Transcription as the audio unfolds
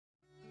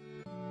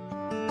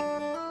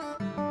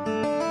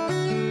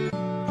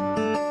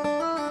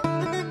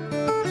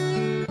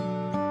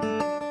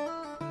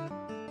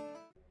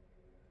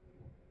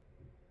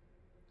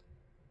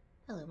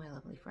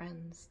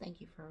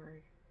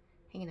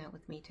hanging out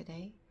with me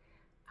today.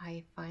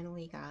 I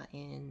finally got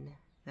in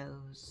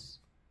those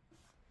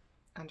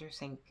under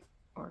sink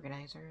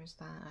organizers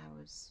that I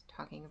was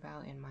talking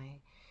about in my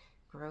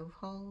Grove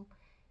haul,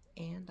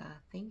 and I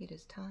think it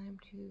is time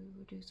to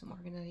do some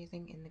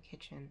organizing in the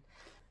kitchen.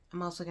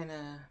 I'm also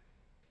gonna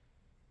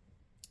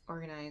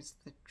organize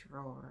the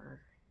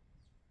drawer.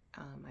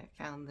 I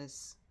found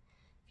this,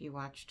 if you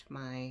watched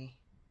my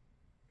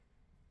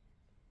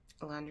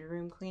laundry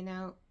room clean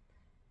out,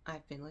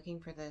 I've been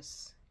looking for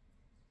this.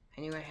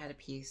 I knew I had a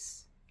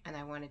piece and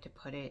I wanted to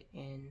put it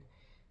in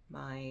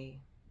my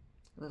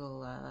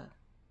little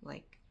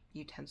like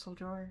utensil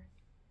drawer.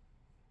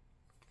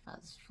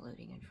 Fuzz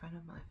floating in front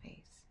of my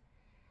face.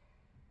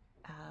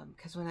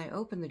 Because when I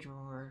open the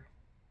drawer,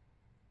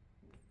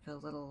 the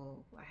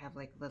little, I have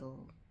like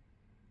little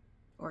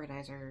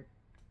organizer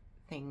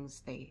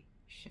things, they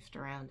shift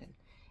around and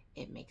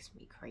it makes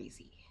me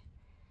crazy.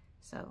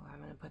 So I'm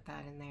gonna put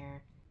that in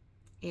there.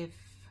 If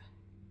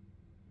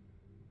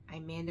I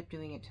may end up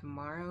doing it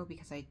tomorrow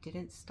because I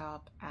didn't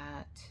stop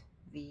at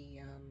the,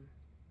 I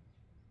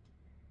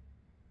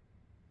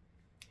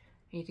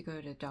need to go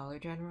to Dollar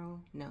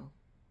General. No.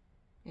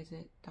 Is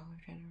it Dollar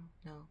General?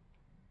 No.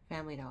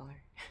 Family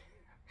Dollar.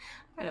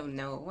 I don't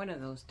know. One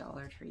of those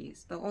Dollar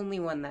Trees. The only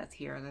one that's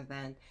here other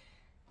than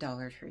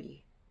Dollar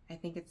Tree. I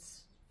think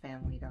it's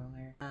Family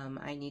Dollar.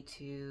 I need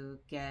to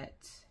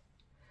get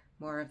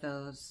more of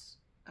those,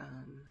 I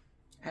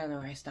don't know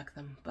where I stuck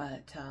them,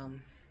 but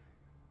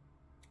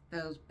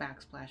those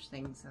backsplash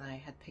things that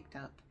I had picked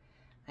up.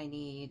 I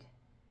need,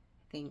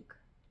 I think,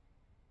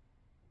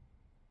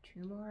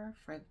 2 more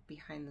for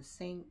behind the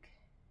sink.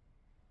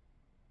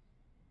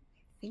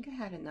 I think I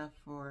had enough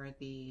for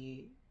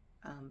the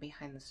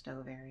behind the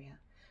stove area,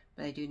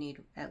 but I do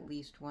need at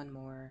least 1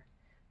 more.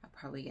 I'll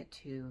probably get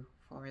 2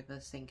 for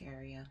the sink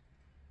area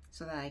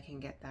so that I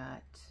can get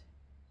that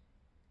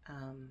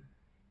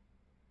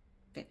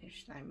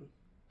finished. I'm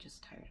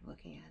just tired of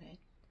looking at it,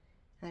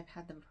 and I've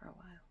had them for a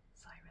while,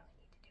 so I really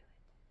need to do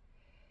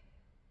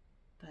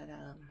it. But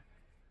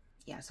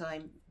yeah, so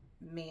I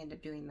may end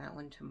up doing that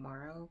one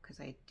tomorrow because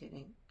I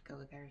didn't go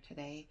there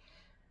today.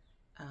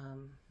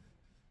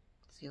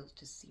 So you'll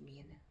just see me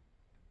in a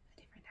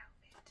different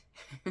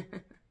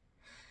outfit.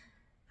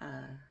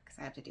 Because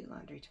I have to do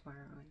laundry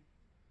tomorrow and,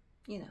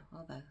 you know,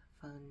 all the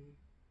fun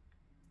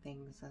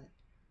things that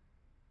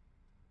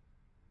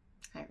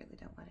I really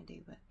don't want to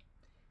do, but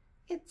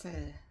it's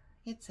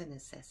a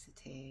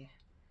necessity.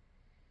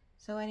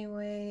 So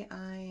anyway,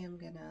 I am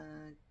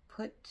gonna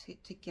put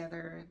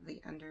together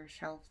the under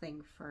shelf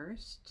thing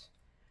first,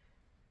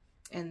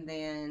 and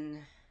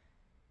then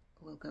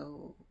we'll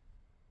go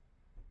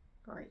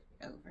right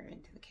over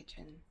into the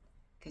kitchen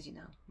because, you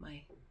know,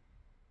 my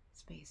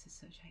space is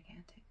so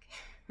gigantic.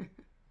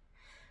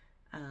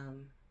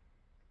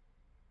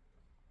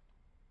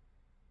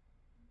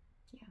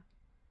 Yeah,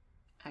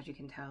 as you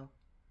can tell,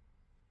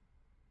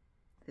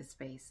 this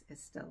space is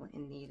still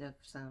in need of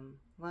some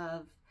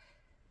love.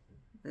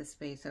 This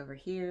space over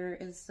here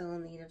is still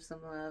in need of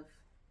some love.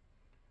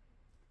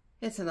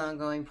 It's an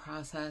ongoing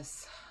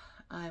process.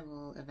 I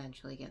will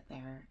eventually get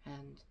there,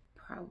 and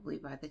probably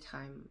by the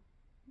time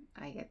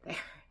I get there,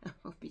 it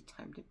will be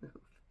time to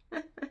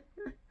move.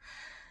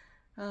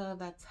 Oh,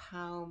 that's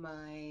how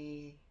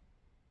my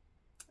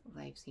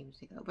life seems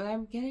to go. But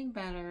I'm getting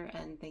better,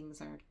 and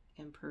things are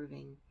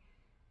improving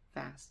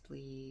faster.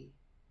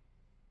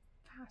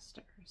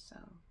 So,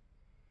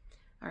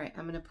 all right,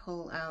 I'm gonna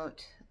pull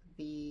out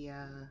the,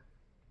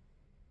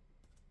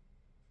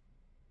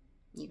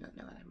 you don't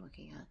know what I'm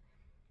looking at,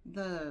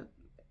 the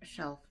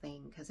shelf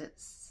thing, because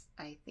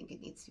I think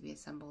it needs to be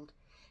assembled.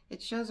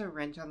 It shows a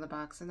wrench on the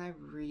box, and I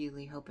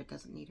really hope it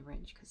doesn't need a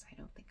wrench because I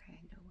don't think I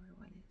know where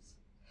one is.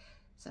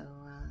 So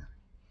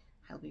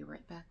I'll be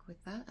right back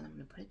with that, and I'm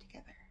going to put it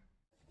together.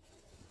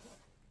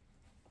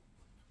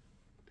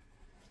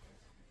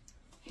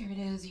 Here it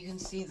is. You can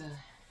see the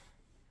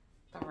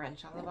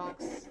wrench on the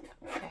box.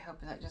 I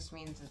hope that just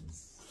means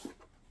it's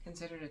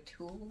considered a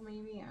tool,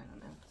 maybe? I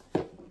don't know.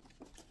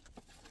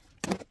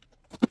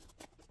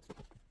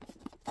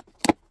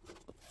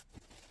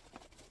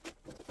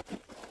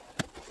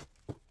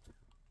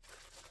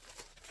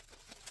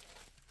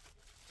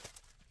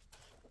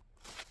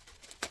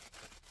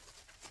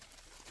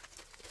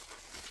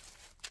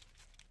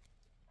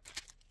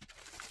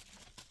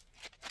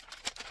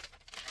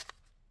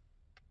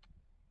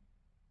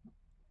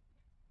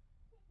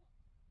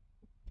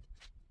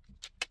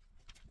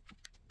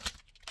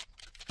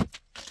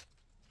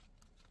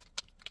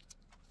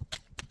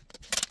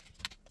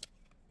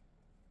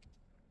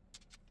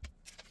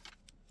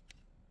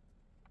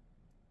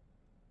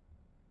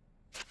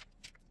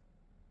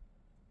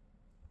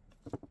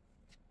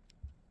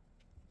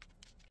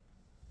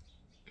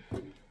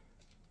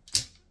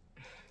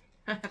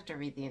 I have to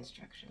read the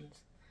instructions.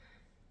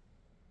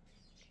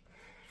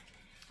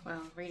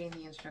 Well, reading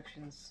the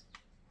instructions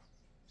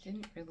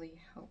didn't really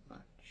help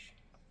much.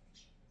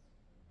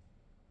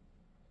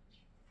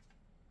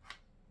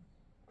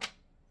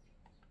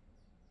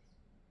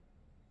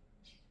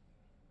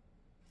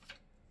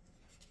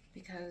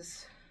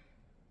 because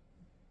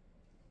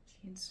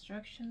the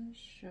instructions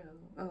show,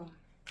 oh,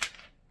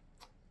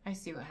 I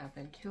see what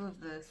happened. Two of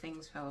the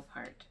things fell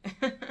apart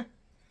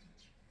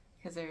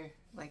because they're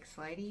like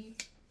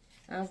slidey.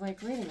 I was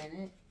like, wait a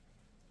minute,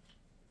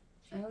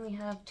 I only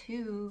have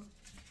two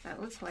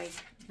that look like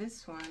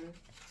this one,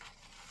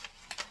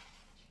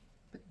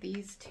 but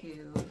these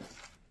two,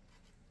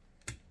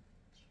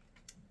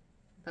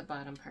 the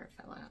bottom part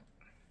fell out.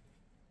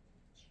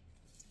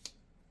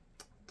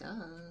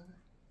 Duh.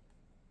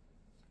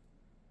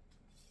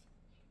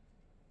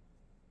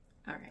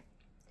 All right,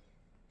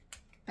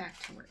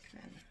 back to work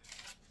then,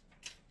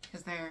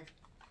 because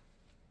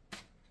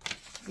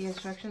the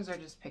instructions are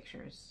just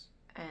pictures,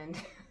 and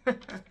I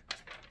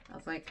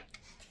was like,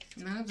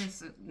 none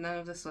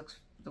of this looks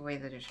the way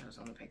that it shows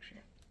on the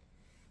picture.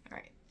 All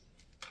right.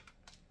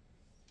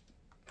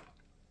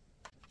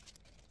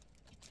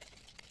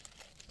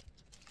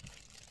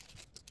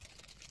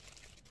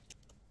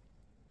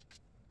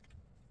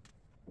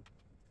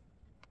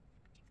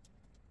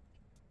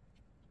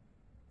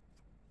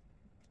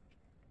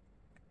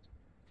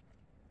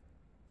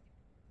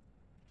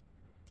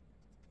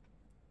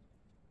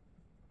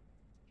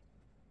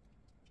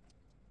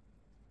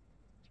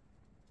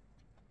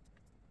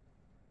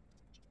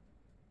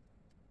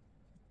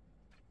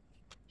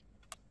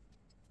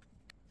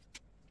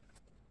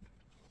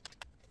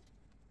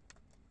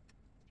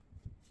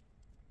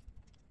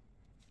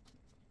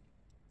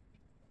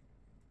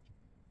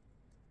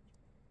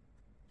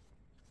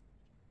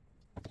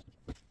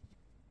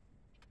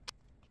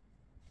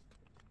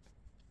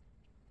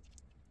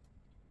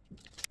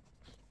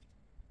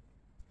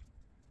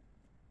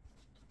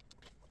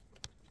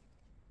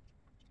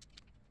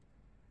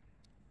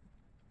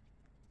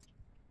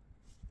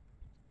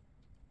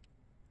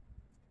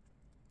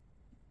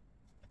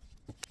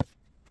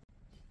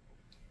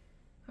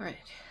 Alright,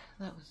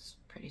 that was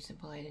pretty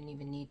simple. I didn't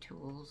even need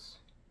tools.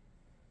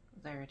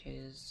 There it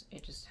is.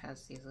 It just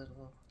has these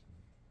little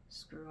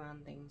screw-on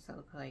things that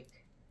look like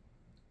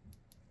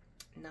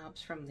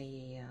knobs from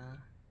the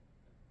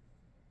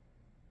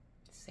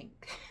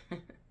sink.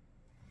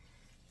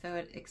 So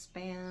it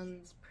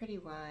expands pretty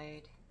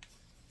wide.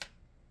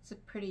 It's a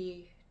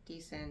pretty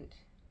decent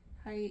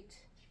height,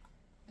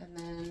 and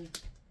then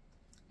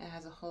it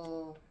has a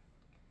whole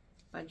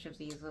bunch of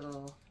these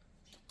little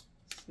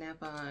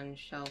snap-on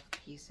shelf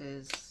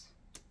pieces,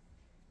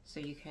 so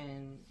you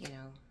can, you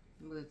know,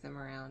 move them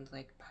around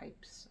like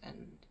pipes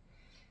and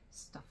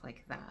stuff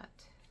like that.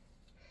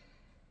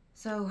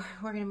 So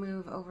we're gonna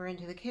move over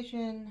into the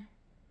kitchen,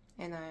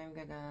 and I'm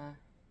gonna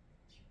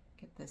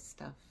get this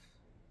stuff.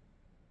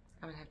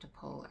 I'm gonna have to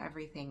pull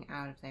everything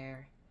out of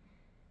there.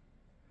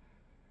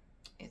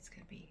 It's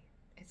gonna be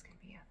a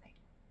thing.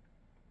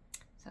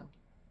 So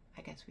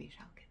I guess we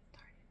shall get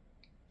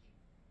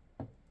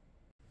started.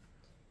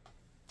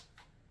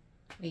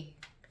 We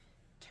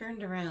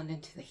turned around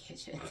into the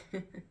kitchen.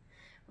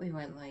 We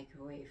went like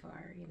way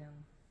far, you know,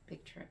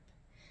 big trip.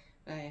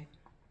 I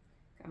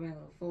got my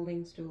little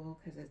folding stool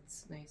because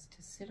it's nice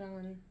to sit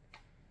on.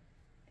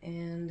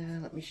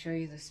 And let me show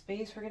you the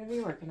space we're going to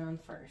be working on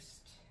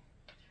first.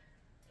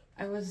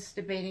 I was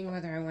debating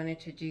whether I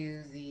wanted to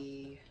do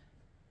the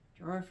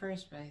drawer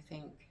first, but I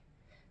think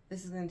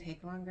this is going to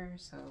take longer,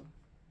 so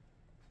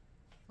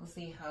we'll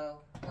see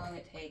how long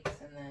it takes,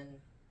 and then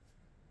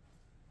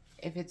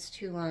if it's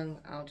too long,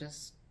 I'll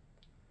just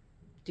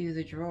do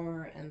the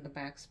drawer and the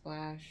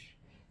backsplash.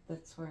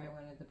 That's where I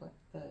wanted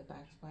the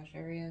backsplash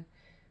area.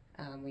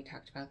 We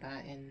talked about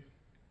that in,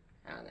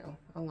 I don't know,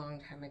 a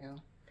long time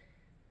ago.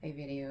 A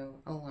video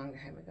a long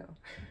time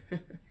ago.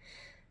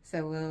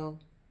 So we'll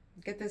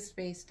get this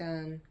space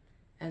done,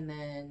 and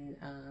then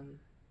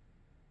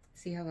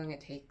see how long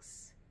it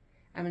takes.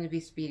 I'm going to be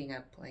speeding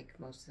up like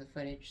most of the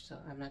footage, so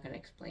I'm not going to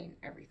explain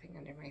everything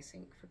under my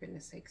sink. For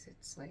goodness sakes,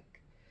 it's like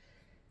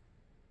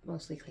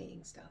mostly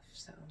cleaning stuff.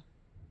 So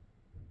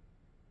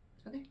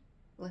okay,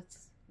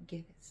 let's get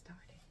it started.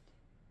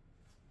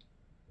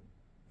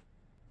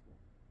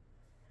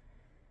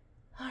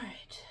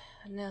 Alright,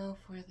 now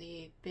for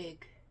the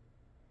big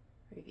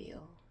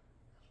reveal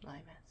of my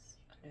mess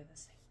under the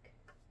sink.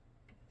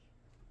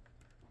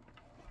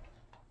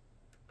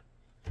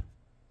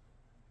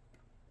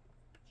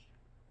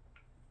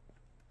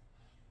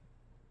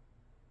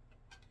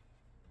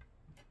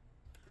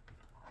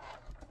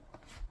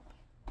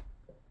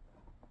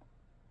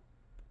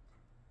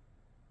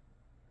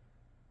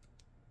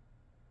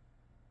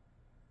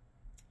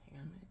 Hang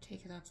on, I'm going to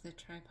take it off the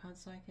tripod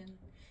so I can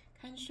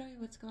kind of show you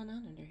what's going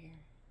on under here.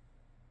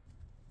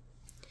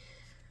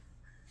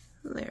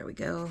 There we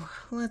go.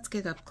 Let's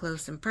get up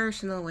close and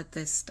personal with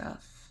this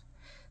stuff.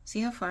 See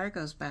how far it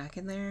goes back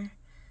in there?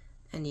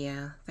 And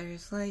yeah,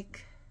 there's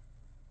like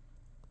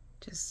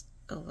just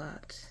a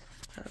lot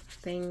of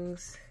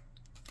things.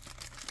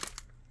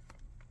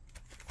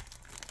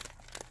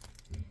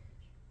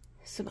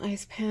 Some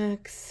ice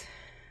packs.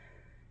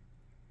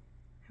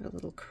 Have a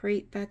little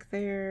crate back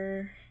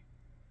there.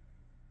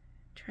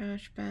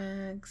 Trash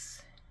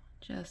bags.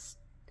 Just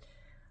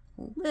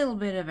a little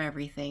bit of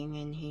everything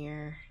in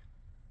here.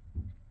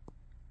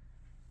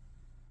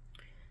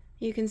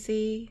 You can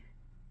see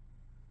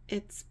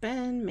it's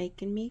been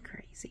making me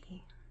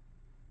crazy.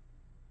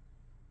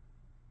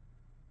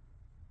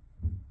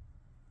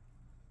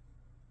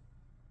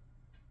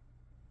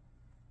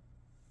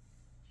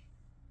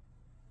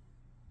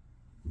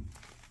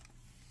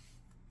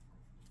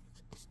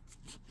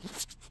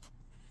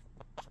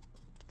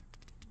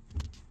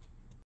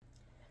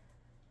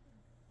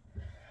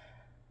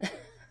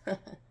 Let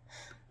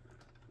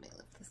me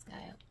lift this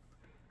guy up.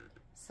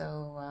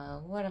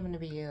 So what I'm going to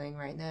be doing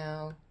right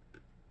now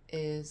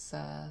is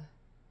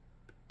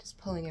just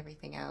pulling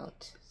everything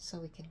out so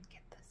we can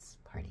get this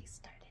party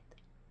started.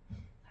 All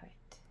right.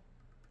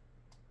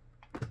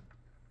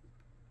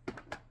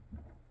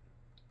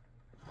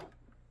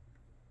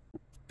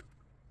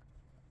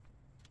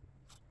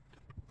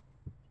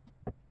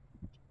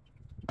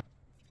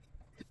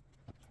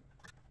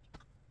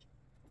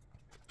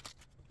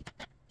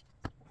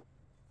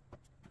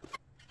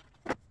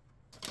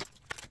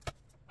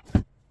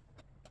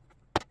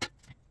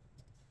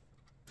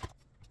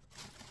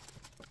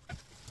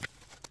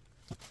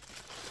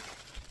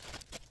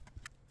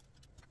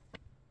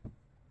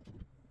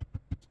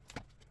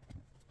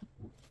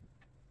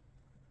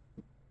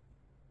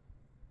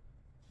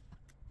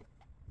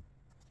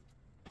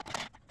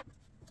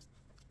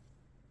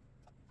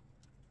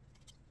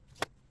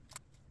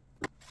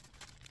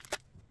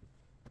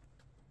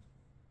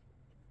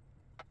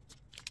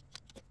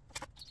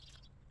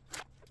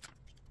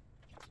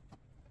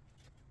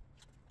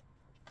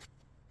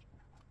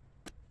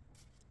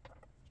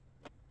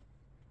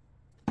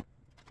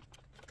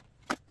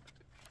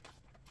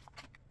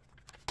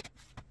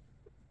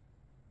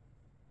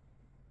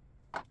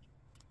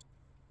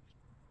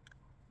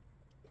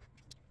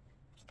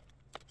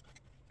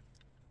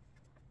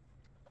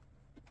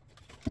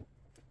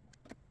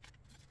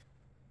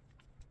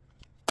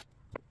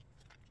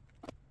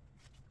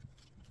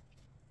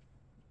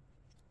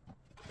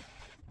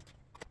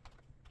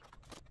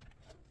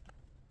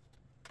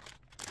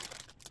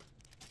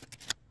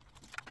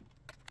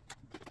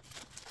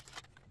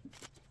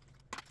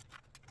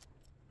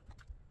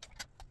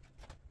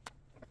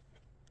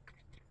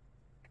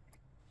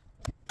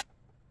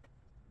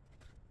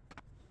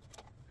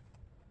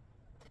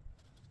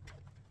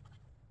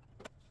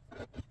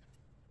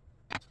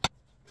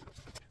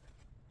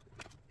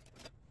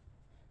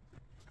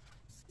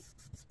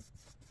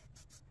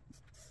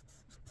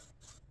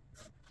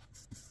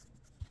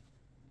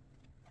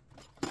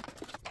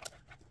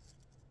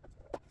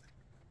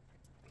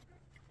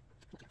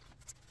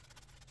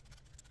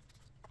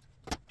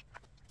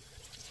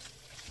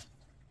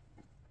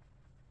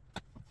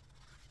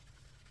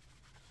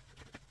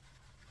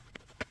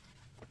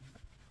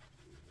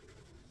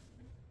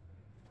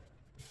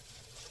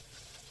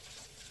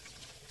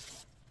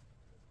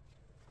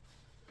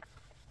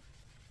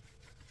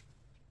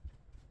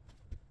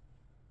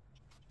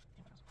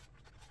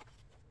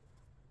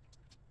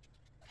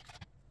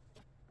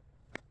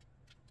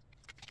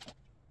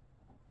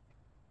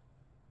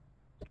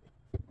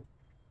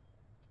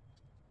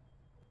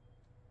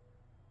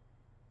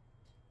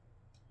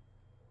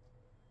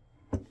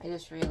 I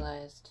just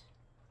realized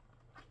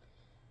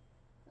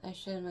I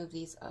should move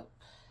these up.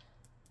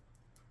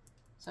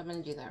 So I'm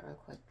going to do that real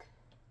quick.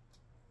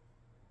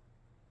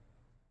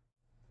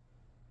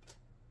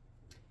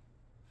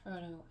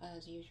 Frodo,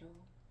 as usual,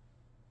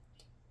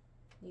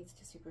 needs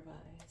to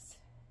supervise.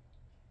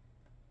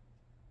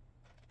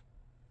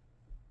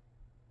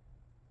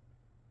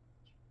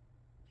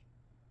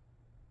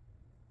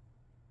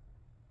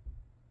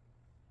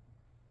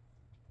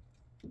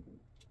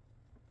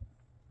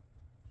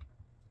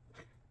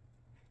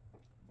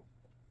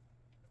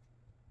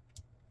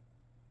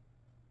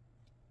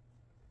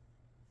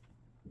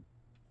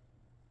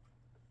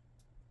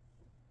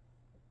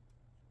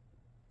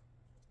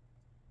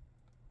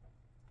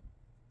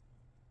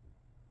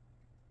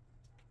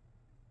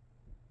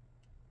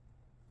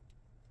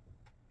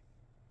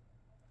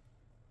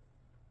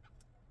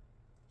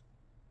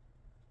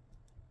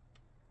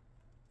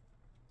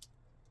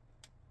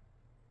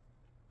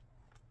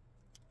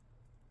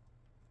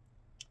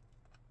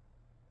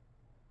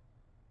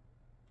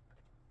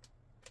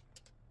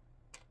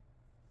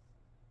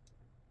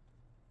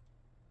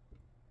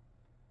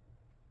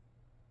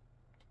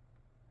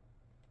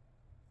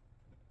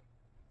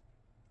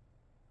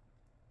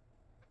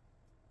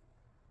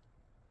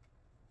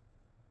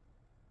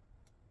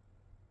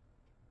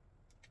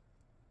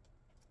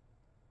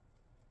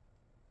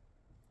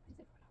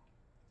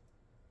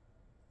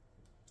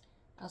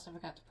 I also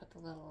forgot to put the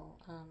little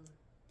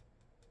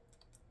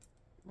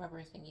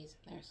rubber thingies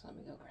in there, so let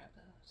me go grab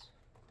those.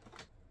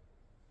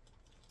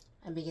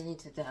 I'm beginning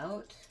to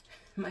doubt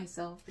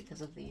myself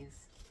because of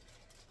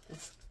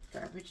this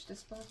garbage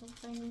disposal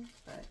thing,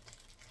 but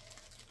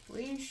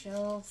we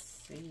shall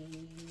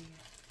see.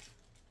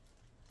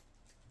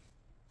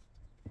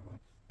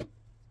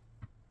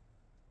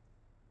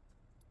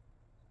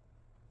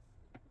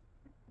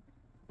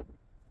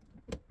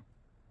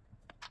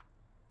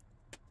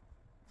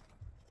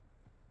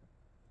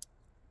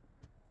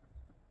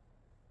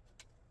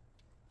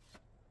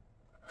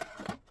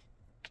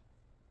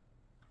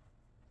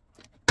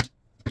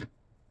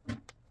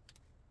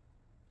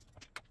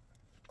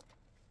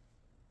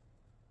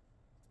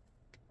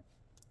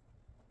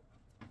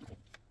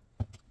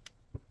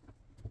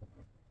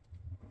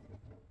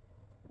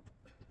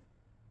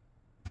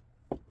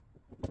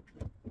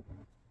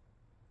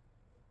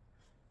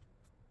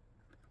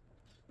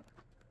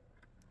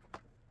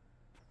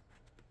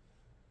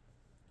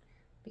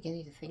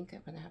 beginning to think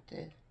I'm gonna have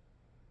to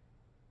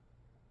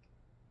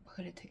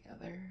put it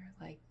together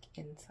like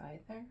inside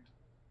there,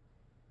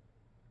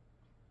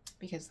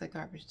 because the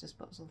garbage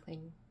disposal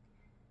thing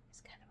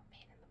is kind of a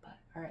pain in the butt.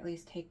 Or at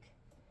least take,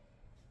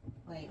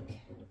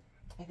 like,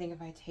 I think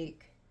if I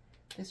take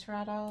this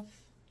rod off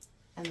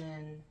and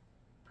then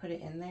put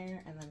it in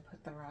there and then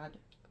put the rod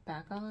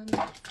back on,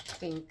 I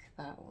think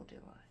that will do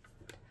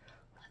it.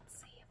 Let's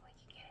see if we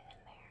can get it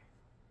in there.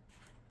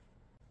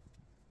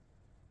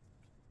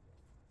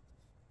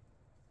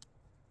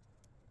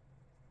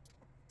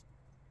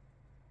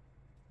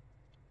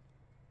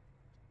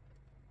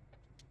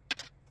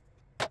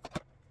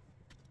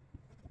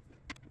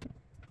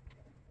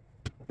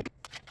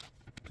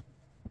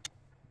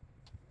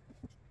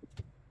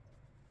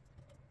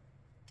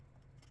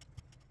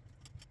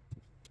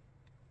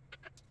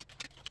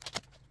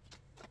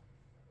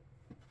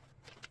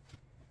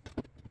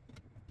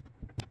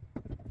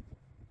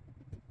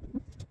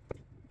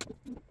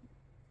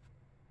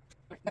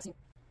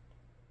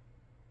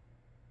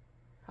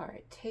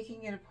 Alright,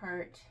 taking it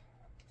apart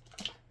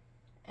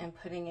and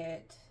putting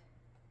it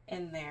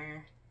in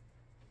there,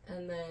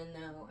 and then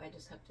now I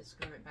just have to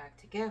screw it back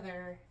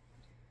together,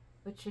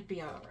 which should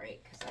be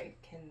alright because I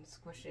can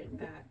squish it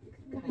back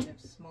kind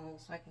of small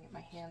so I can get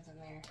my hands in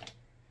there.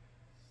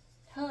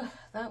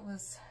 That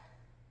was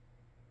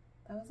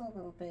a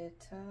little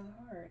bit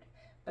hard,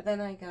 but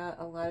then I got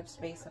a lot of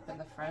space up in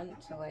the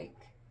front to, like,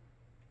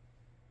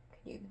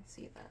 can you even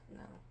see that?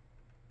 No.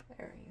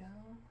 There we go.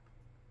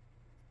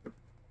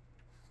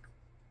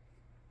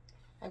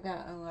 I've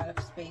got a lot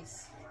of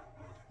space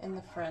in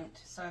the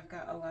front, so I've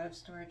got a lot of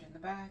storage in the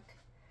back,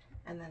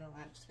 and then a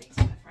lot of space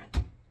in the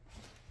front.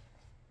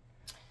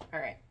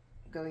 Alright,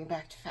 going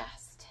back to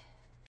fast.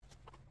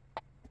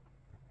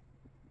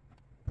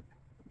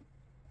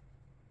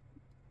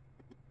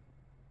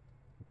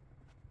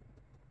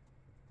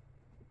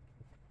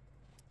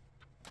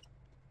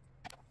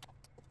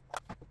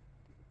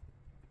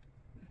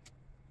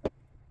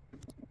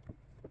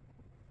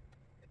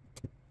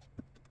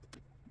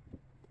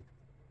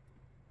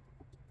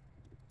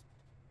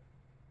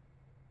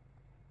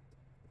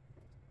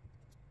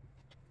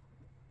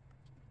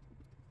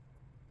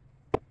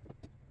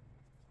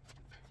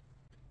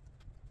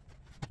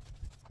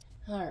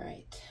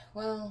 Alright,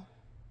 well,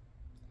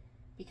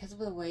 because of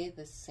the way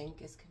the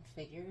sink is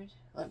configured,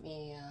 let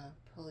me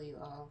pull you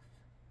off.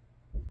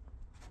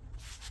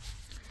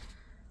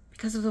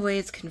 Because of the way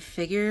it's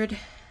configured,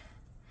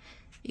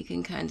 you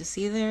can kind of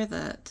see there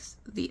that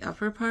the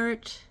upper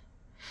part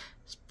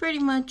is pretty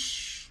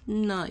much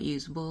not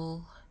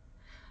usable.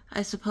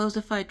 I suppose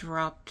if I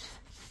drop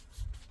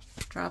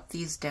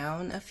these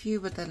down a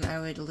few, but then I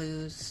would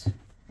lose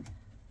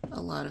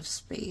a lot of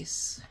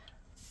space.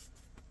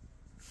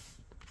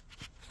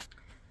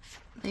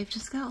 They've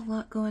just got a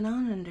lot going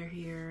on under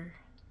here.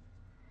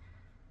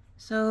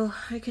 So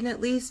I can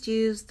at least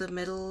use the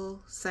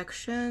middle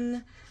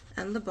section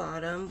and the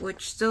bottom,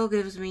 which still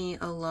gives me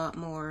a lot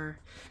more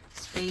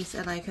space,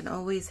 and I can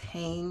always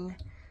hang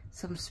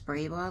some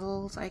spray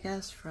bottles, I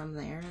guess, from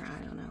there.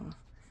 I don't know.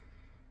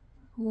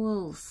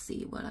 We'll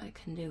see what I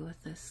can do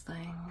with this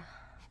thing.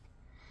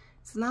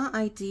 It's not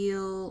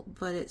ideal,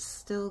 but it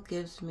still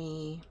gives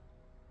me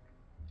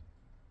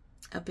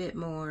a bit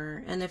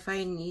more, and if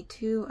I need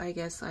to, I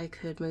guess I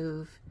could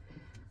move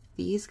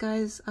these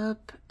guys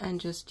up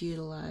and just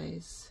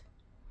utilize,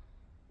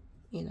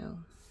 you know.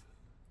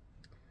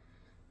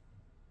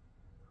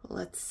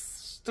 Let's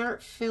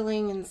start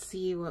filling and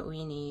see what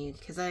we need,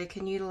 because I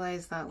can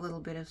utilize that little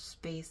bit of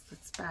space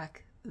that's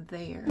back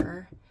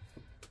there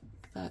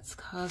that's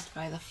caused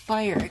by the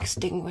fire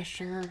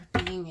extinguisher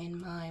being in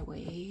my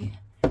way.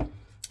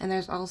 And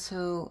there's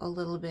also a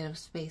little bit of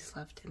space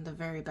left in the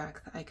very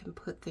back that I can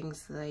put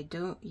things that I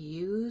don't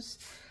use,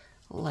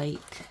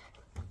 like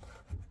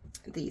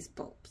these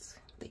bulbs.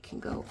 They can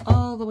go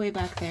all the way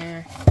back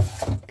there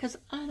because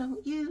I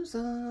don't use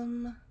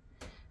them.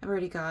 I've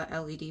already got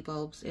LED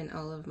bulbs in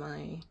all of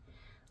my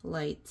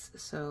lights,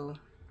 so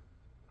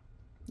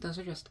those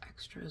are just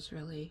extras,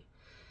 really.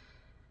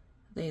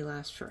 They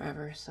last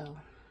forever, so.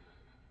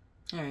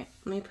 Alright,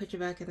 let me put you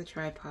back in the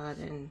tripod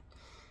and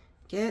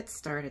get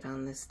started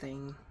on this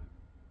thing.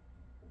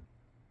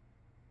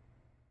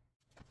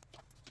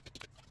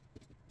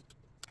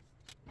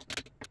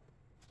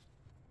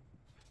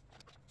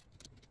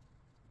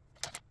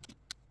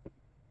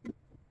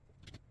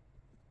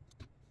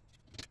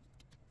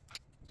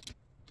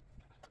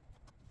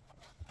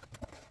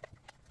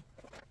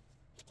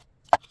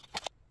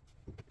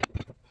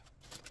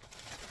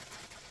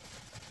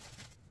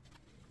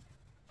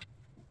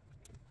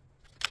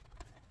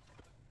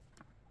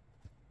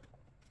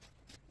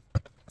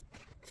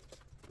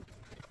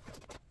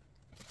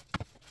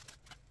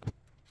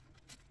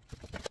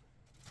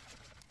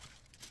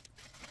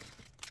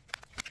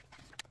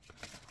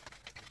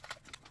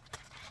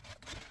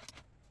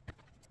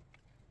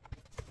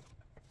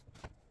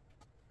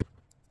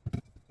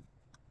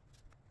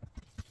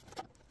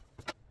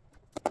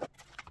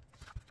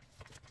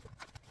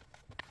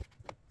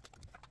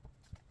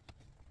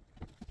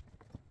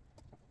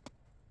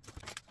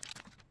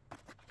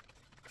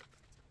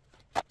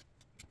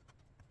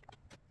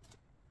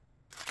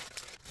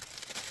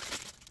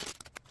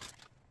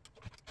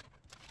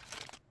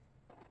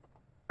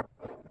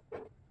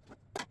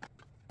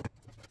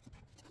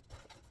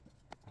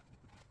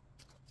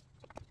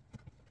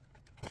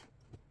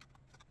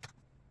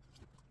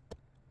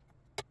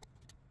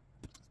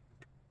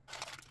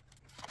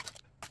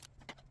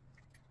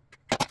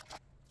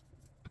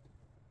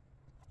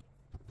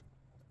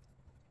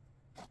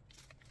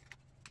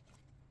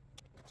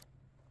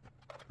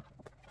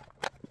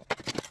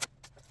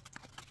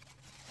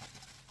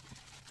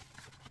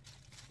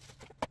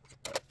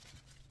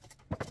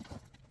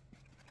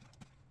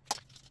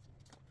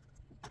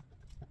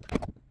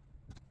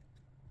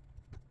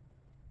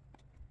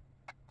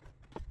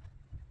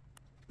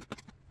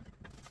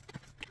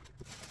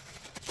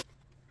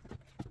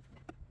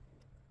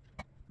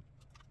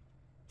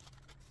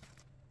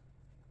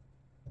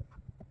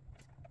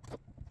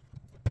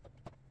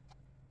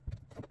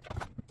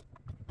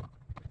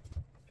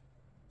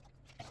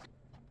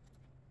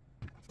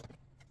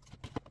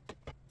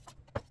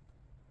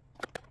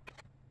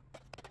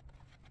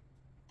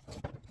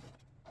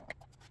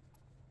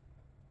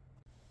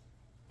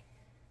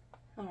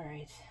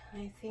 Alright,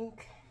 I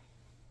think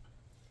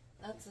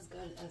that's as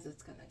good as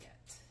it's gonna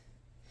get.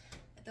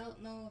 I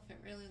don't know if it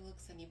really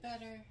looks any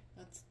better.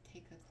 Let's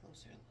take a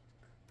closer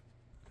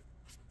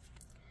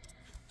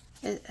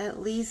look. It at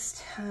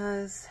least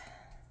has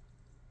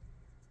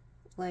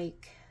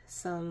like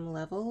some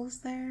levels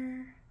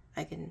there.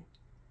 I can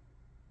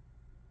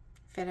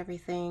fit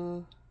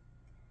everything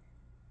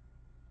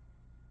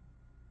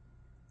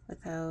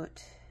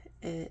without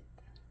it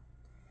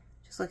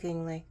just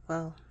looking like,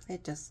 well,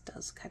 it just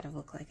does kind of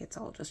look like it's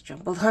all just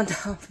jumbled on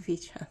top of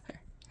each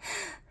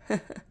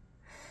other.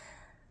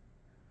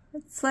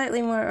 It's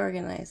slightly more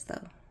organized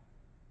though.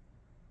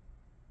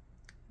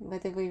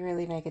 But did we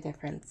really make a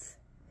difference?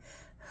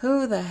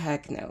 Who the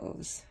heck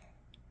knows?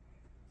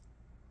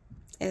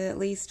 It at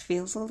least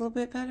feels a little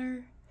bit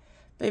better.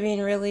 But I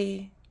mean,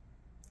 really,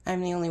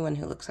 I'm the only one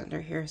who looks under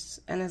here,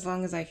 and as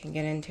long as I can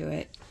get into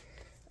it,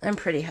 I'm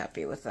pretty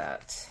happy with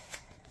that.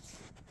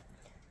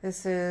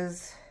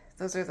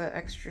 Those are the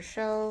extra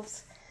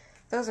shelves.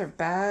 Those are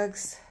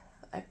bags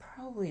I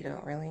probably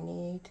don't really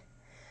need.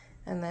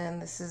 And then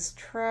this is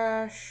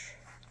trash.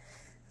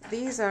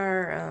 These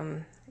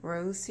are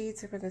rose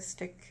seeds. I'm gonna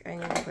stick, I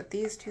need to put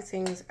these two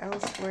things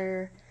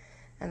elsewhere.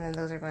 And then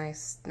those are my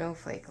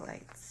snowflake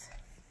lights.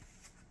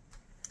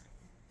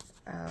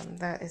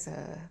 That is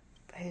I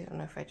don't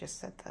know if I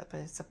just said that, but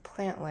it's a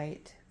plant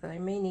light that I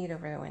may need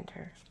over the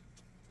winter.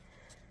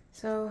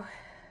 So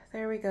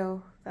there we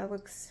go. That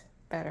looks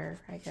better,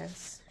 I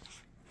guess.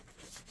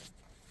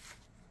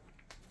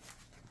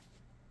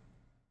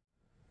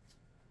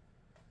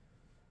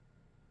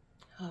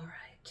 All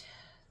right,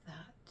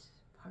 that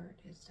part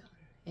is done.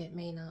 It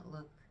may not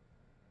look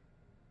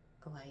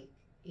like,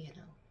 you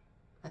know,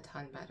 a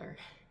ton better.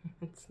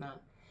 It's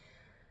not,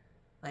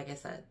 like I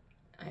said,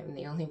 I'm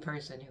the only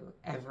person who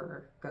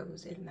ever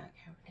goes in that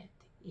cabinet.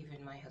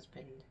 Even my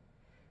husband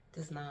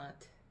does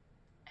not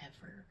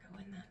ever go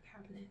in that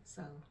cabinet.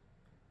 So,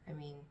 I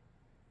mean,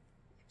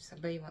 if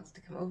somebody wants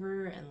to come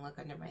over and look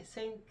under my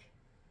sink,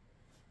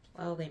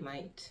 well, they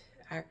might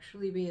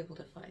actually be able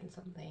to find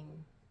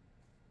something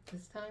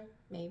this time,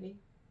 maybe.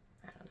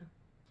 I don't know.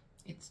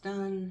 It's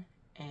done,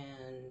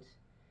 and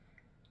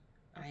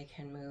I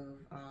can move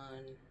on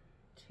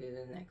to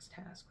the next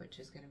task, which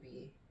is going to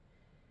be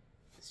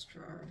this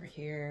drawer over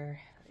here.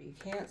 You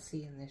can't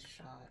see in this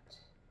shot.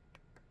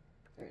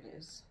 There it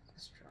is,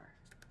 this drawer.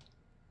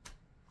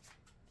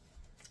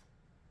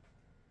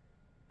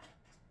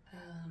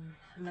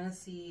 I'm gonna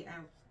see,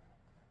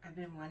 I've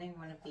been wanting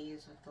one of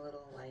these with the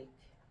little like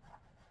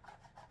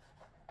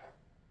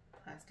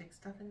plastic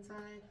stuff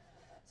inside.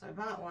 So I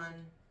bought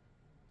one.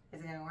 Is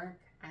it gonna work?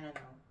 I don't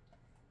know.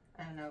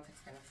 I don't know if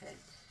it's gonna fit.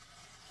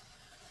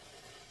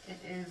 It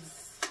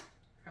is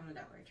from the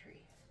Dollar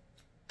Tree.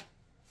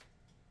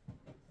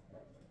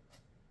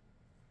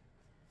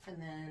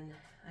 And then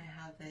I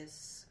have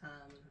this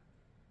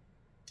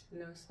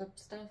no slip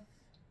stuff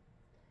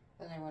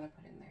that I want to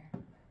put in there.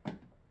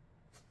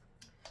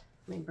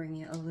 Let me bring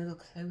you a little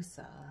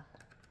closer.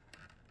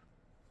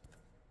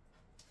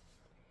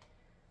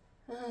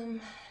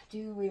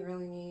 Do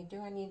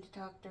I need to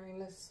talk during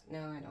this? No,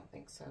 I don't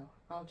think so.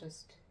 I'll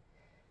just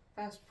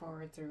fast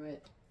forward through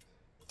it.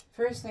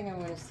 First thing I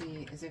want to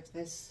see is if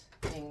this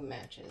thing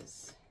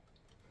matches.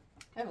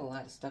 I have a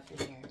lot of stuff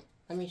in here.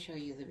 Let me show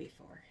you the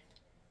before.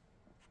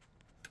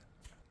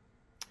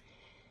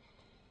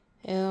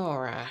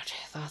 Alright,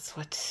 that's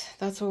what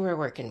we're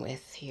working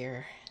with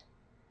here.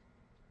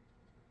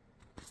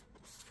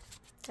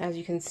 As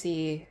you can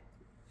see,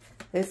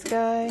 this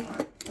guy,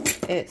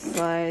 it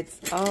slides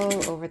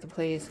all over the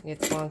place and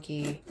gets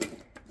wonky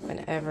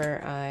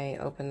whenever I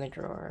open the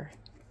drawer.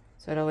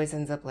 So it always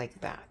ends up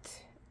like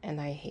that. And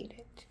I hate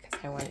it because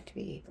I want it to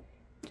be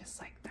just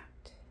like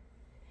that.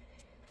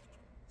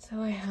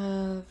 So I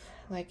have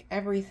like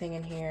everything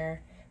in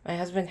here. My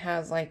husband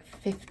has like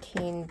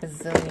 15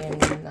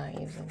 bazillion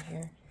knives in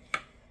here.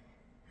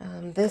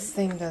 This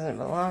thing doesn't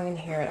belong in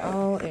here at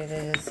all. It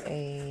is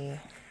a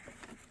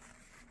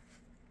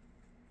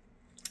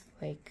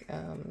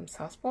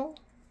sauce bowl.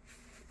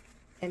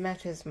 It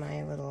matches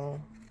my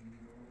little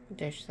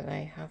dish that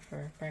I have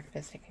for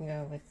breakfast. It can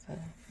go with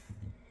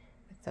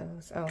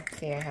those. Oh,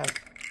 see, I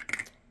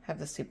have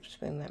the soup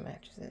spoon that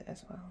matches it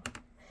as well.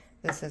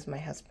 This is my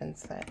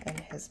husband's set, and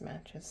his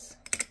matches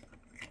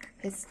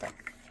his stuff.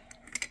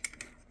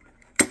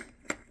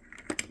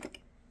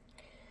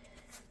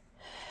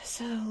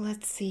 So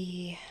let's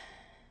see.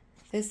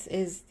 This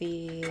is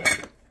the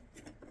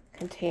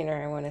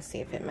container. I want to see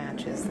if it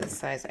matches this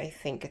size. I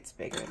think it's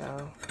bigger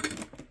though,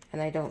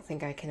 and I don't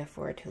think I can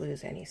afford to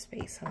lose any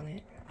space on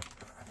it.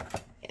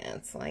 Yeah,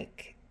 it's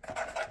like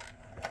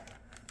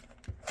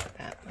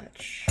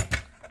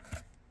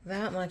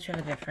that much of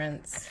a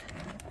difference.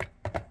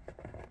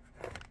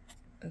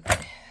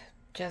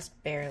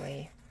 Just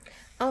barely.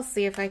 I'll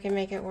see if I can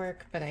make it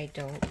work, but I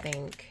don't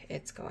think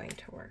it's going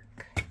to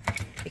work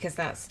because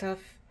that stuff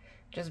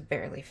just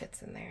barely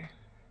fits in there.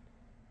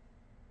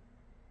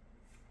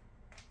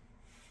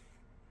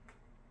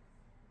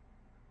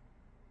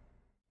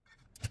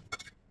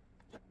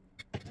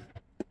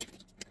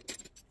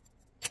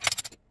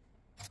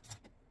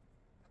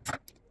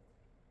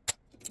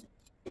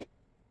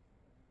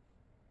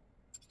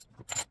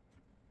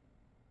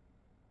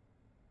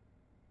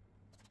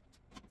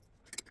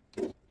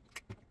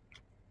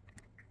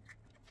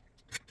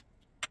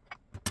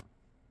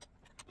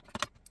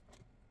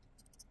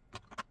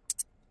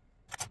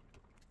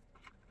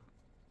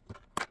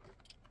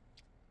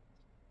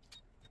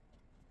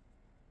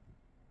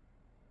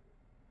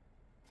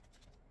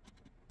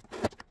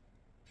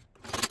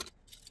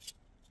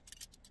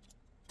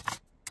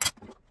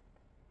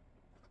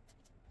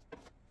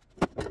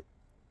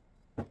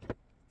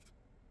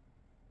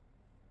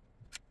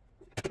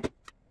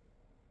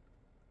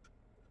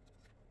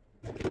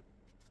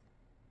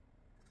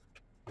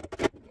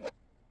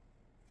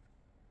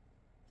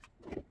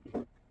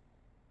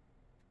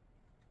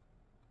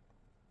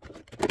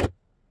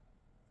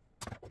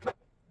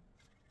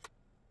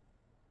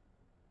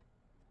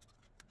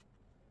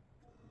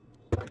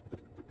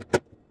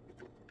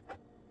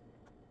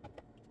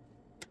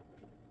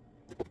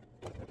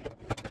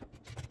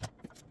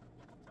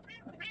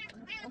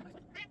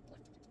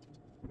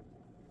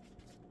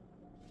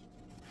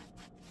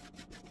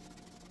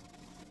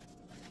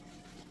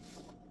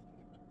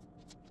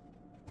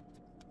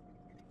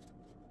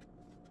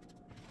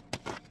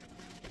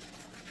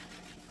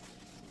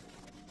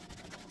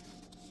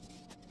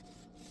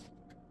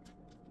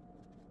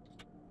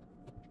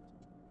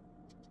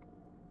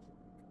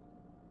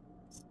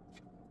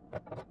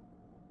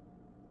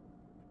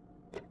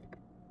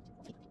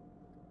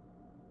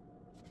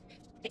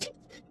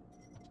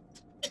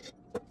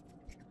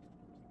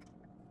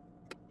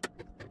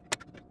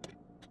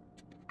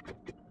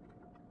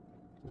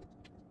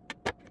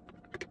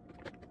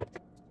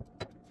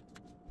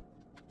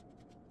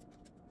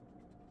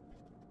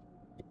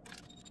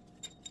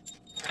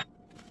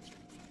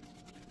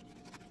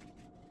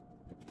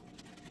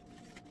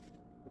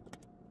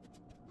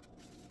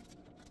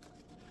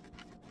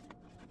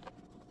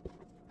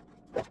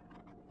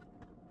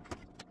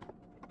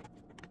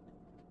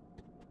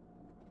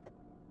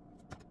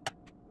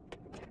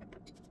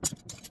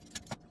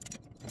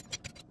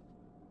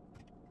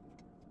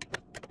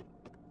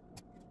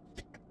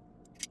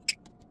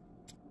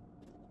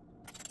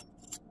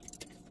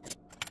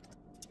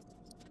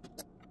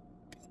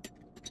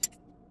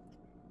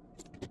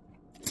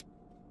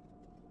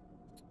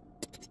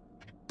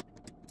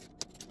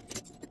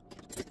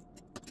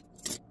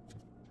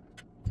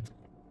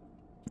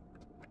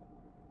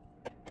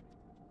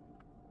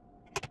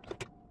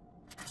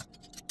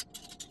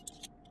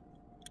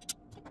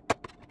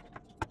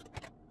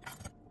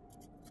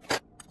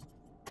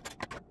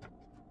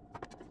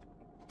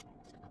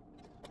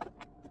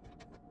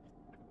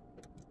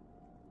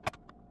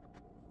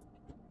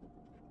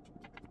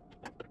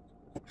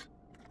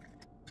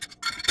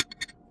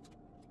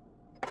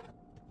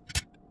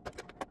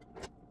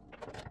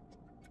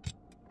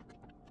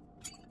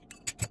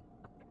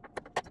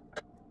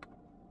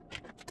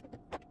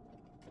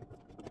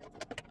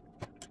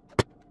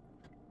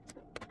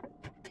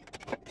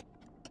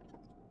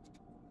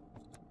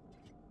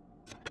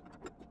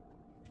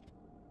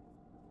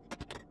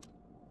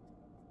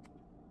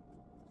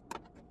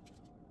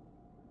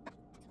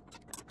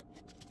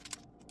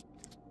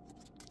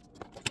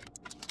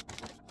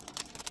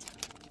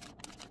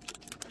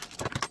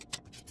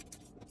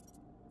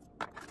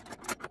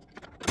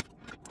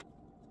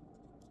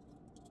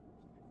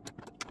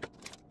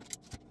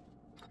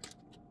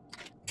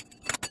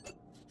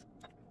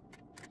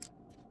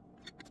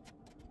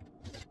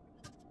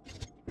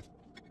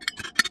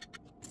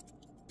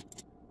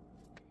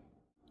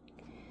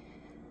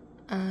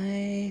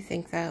 I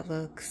think that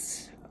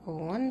looks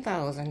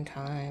 1,000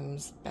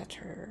 times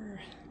better.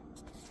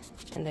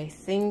 And I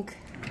think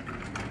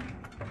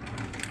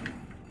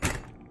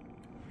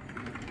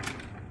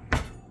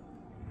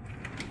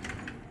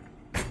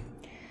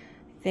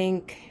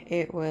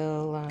it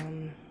will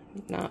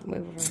not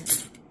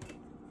move.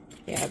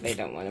 Yeah, they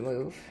don't want to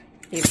move.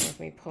 Even with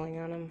me pulling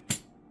on them,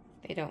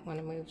 they don't want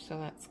to move, so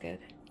that's good.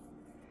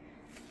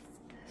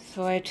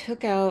 So I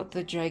took out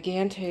the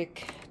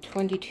gigantic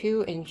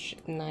 22-inch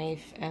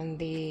knife and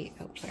the,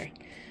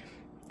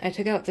 I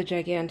took out the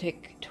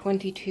gigantic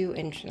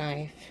 22-inch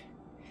knife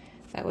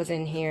that was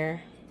in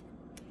here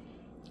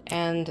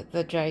and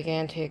the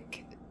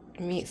gigantic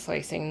meat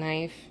slicing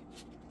knife,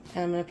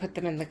 and I'm going to put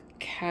them in the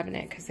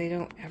cabinet because they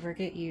don't ever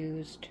get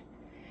used.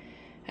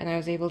 And I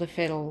was able to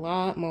fit a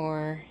lot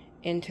more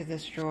into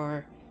this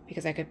drawer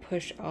because I could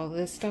push all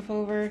this stuff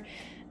over,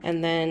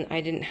 and then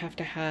I didn't have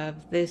to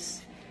have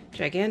this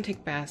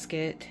gigantic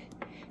basket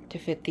to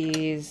fit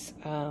these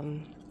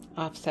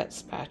offset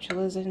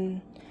spatulas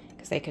in,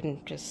 because they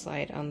couldn't just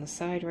slide on the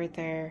side right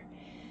there.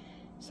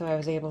 So I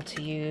was able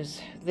to use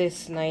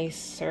this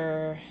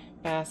nicer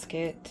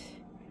basket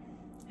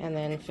and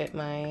then fit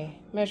my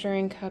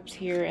measuring cups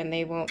here, and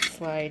they won't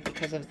slide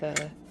because of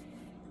the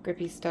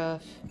grippy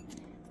stuff.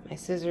 My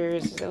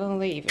scissors, well,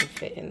 they even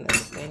fit in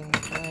this thing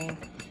fine.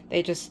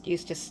 They just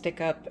used to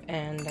stick up,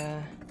 and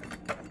I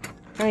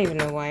don't even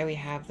know why we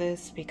have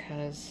this,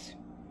 because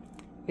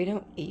we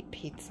don't eat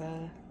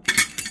pizza,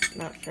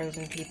 not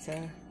frozen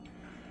pizza.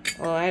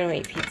 Well, I don't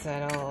eat pizza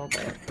at all,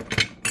 but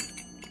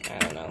I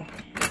don't know.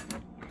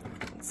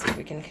 Let's see if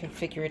we can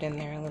configure it in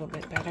there a little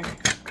bit better.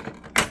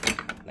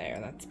 There,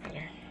 that's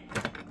better.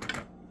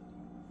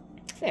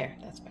 There,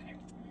 that's better.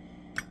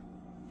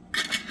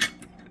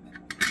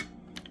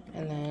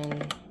 And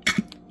then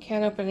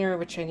can opener,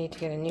 which I need to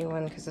get a new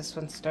one because this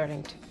one's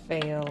starting to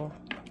fail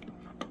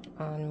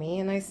on me,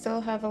 and I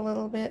still have a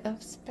little bit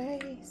of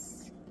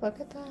space. Look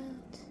at that.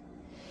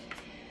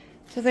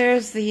 So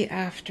there's the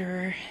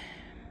after.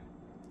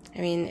 I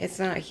mean, it's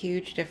not a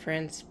huge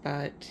difference,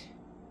 but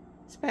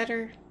it's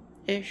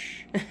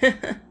better-ish.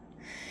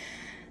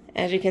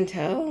 As you can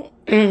tell,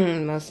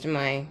 most of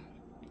my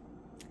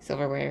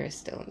silverware is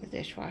still in the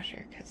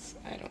dishwasher because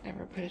I don't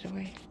ever put it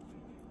away.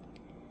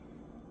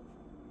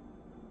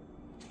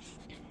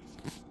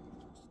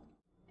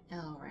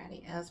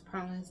 Alrighty, as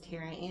promised,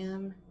 here I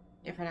am.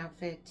 Different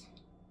outfit.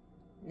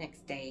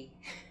 Next day.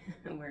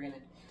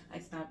 I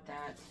stopped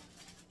at,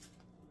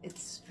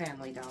 it's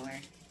Family Dollar.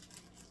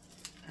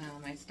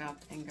 I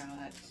stopped and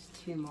got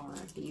 2 more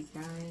of these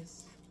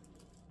guys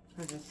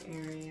for this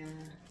area.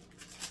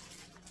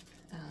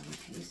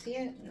 Can you see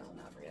it? No,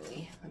 not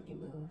really. Let me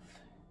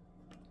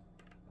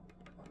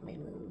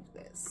move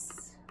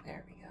this.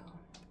 There we go.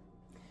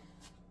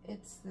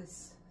 It's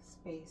this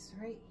space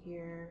right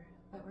here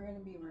that we're going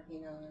to be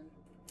working on.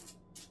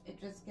 It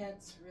just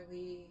gets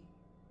really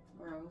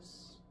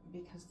gross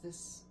because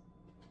this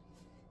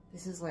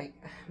is like,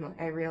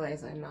 I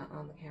realize I'm not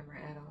on the camera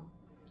at all.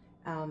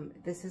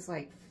 This is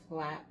like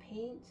flat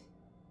paint,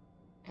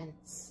 and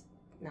it's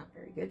not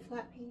very good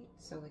flat paint,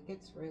 so it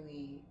gets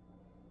really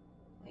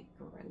like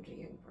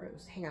grungy and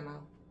gross. Hang on,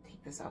 I'll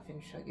take this off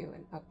and show you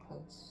an up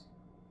close.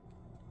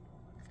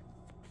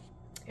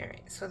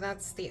 Alright, so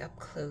that's the up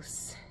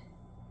close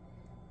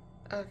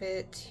of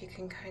it. You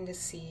can kind of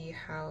see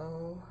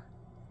how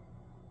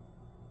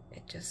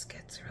it just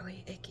gets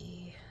really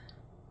icky.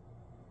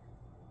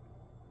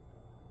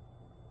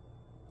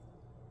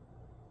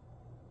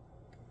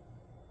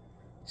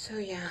 So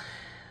yeah,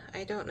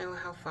 I don't know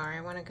how far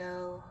I want to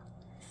go.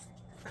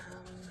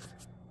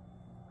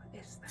 What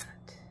is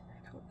that?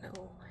 I don't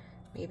know.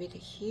 Maybe to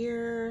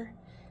here,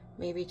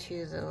 maybe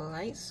to the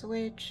light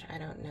switch. I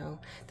don't know.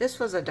 This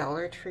was a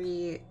Dollar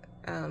Tree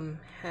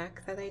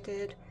hack that I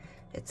did.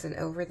 It's an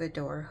over the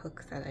door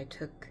hook that I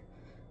took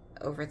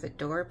over the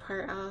door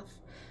part off.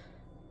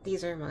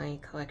 These are my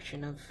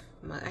collection of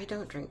I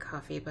don't drink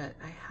coffee, but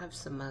I have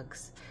some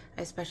mugs.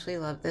 I especially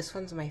love this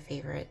one's my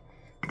favorite.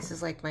 This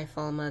is like my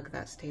fall mug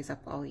that stays up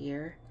all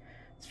year.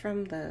 It's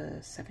from the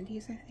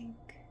 70s, I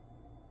think.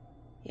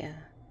 Yeah,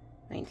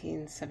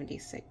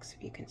 1976,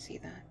 if you can see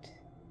that.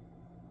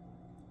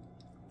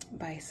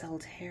 By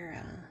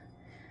Salterra.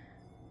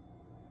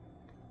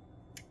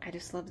 I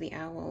just love the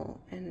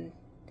owl, and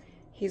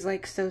he's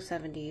like so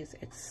 70s.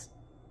 It's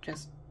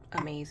just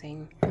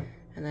amazing.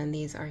 And then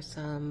these are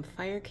some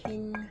Fire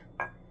King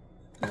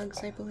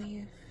mugs, I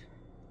believe.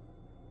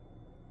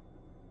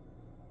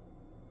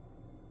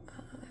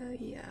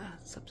 Yeah,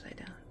 it's upside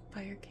down.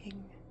 Fire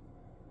King.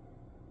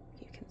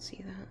 You can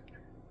see that.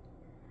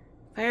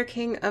 Fire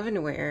King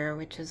ovenware,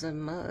 which is a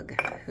mug.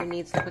 Who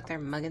needs to put their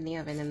mug in the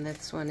oven? And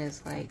this one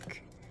is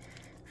like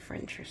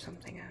French or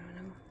something, I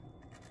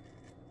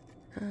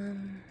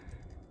don't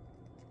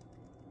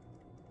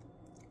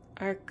know.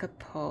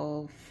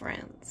 Archipel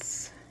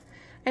France.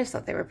 I just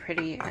thought they were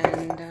pretty,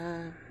 and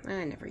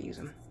I never use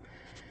them.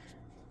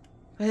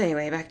 But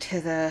anyway, back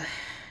to the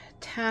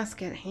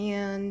task at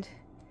hand.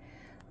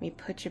 Let me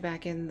put you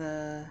back in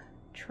the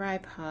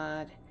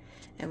tripod,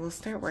 and we'll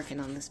start working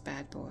on this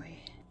bad boy.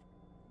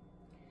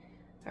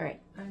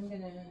 Alright, I'm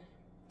gonna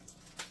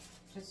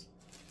just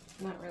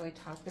not really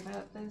talk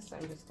about this.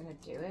 I'm just gonna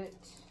do it.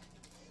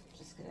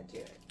 Just gonna do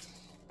it.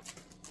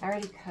 I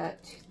already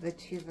cut the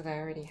two that I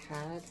already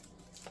had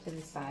to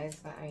the size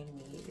that I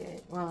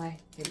needed. Well, I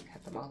didn't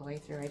cut them all the way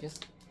through. I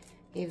just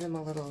gave them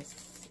a little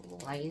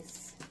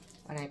slice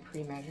when I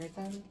pre-measured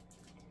them.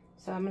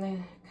 So I'm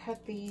gonna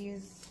cut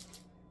these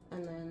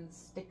and then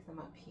stick them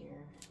up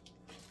here.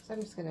 So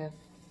I'm just gonna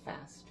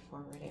fast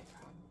forward it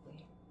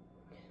probably.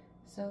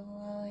 So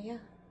yeah,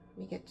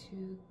 we get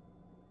to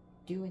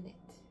doing it.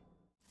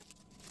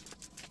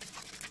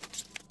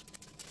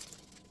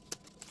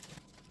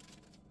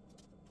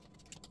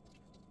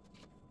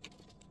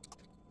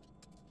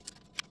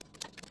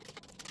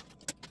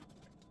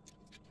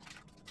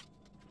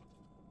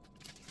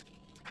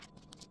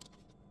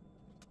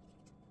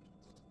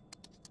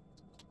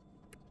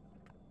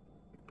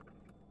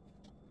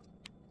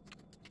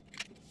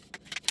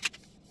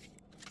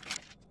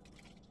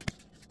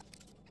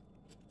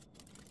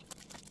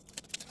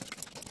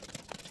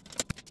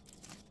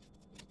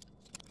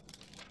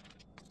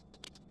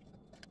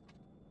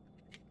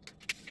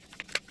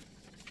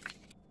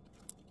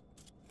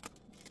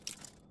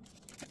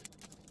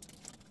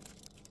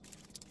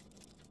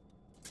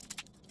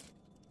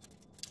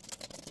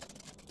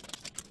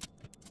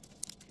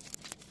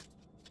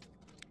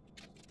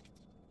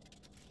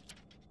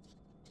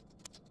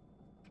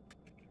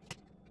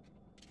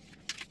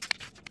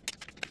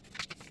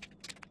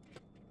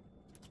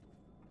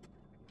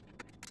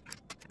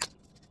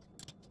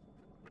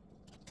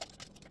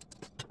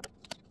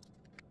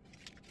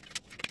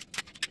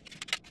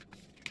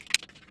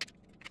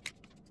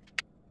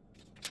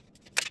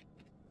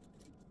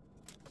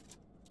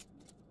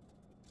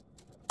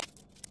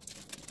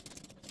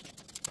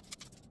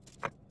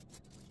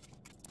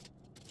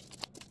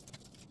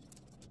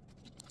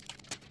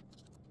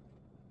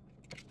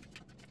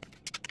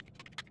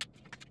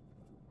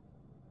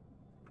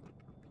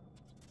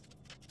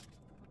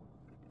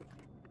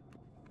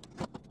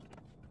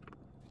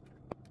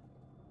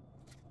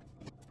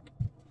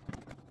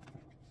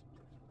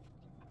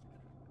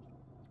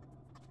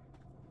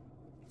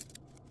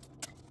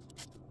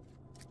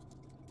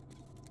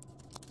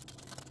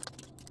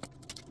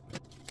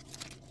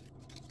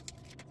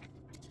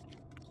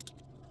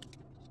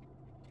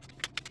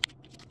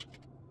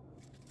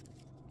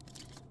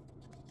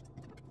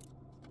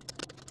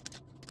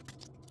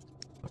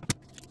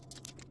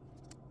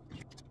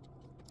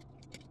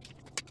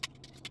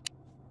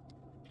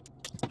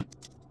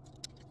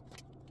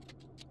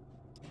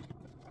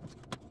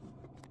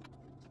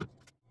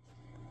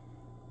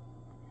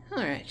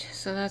 Alright,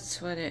 so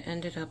that's what it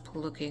ended up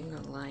looking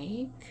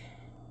like.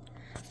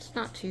 It's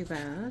not too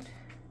bad.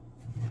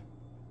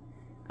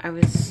 I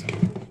was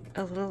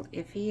a little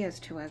iffy as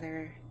to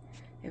whether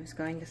it was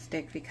going to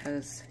stick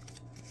because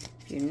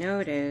if you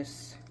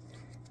notice,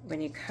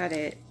 when you cut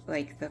it,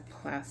 like the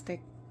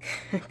plastic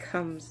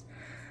comes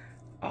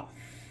off.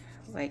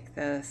 Like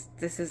this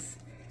is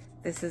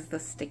the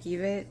sticky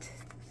bit,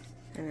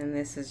 and then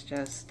this is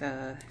just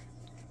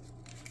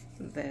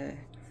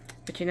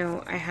but you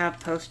know, I have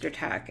poster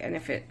tack, and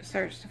if it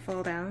starts to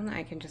fall down,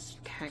 I can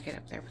just tack it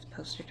up there with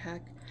poster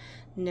tack.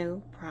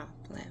 No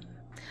problem.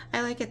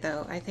 I like it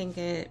though. I think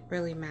it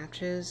really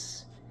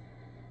matches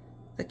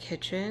the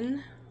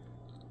kitchen,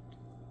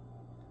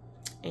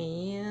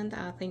 and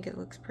I think it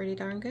looks pretty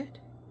darn good.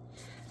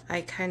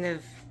 I kind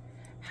of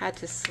had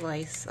to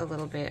slice a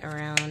little bit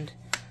around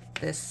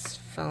this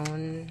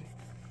phone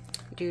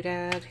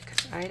doodad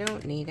because I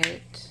don't need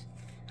it.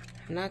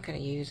 I'm not gonna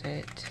use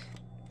it.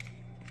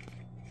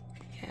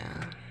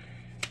 Yeah,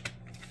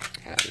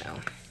 I don't know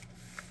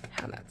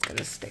how that's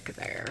gonna stick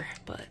there,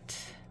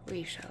 but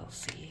we shall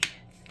see.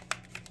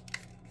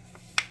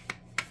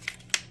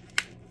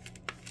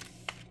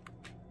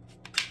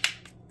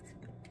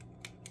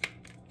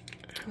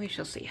 We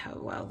shall see how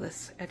well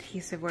this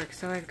adhesive works.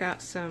 So I've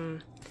got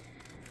some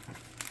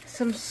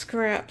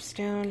scraps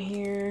down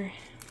here,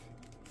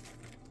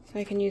 so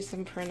I can use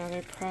them for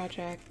another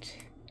project.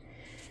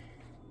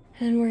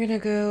 And we're gonna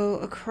go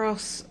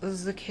across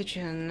the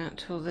kitchen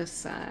to this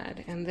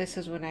side, and this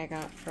is what I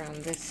got from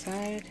this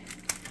side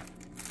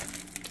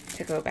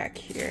to go back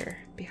here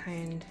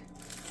behind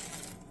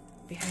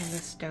the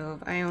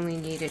stove. I only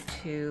needed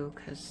 2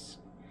 because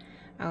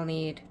I'll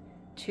need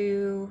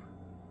 2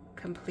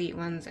 complete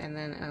ones and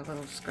then a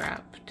little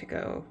scrap to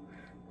go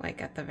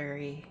like at the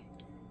very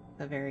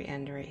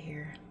end right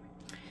here.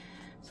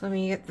 So let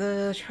me get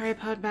the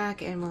tripod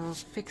back and we'll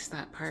fix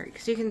that part,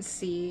 because you can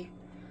see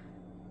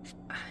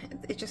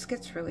it just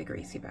gets really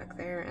greasy back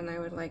there, and I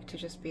would like to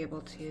just be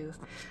able to,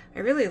 I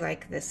really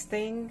like this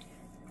thing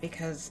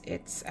because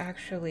it's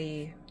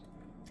actually,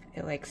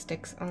 it like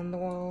sticks on the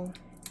wall.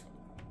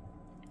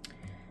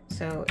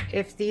 So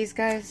if these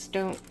guys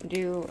don't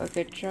do a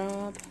good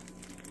job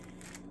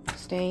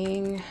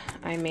staying,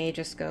 I may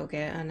just go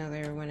get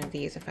another one of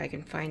these if I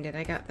can find it.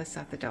 I got this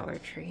at the Dollar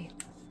Tree,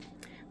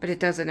 but it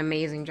does an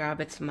amazing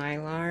job. It's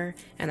Mylar,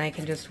 and I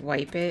can just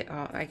wipe it.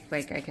 I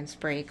can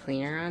spray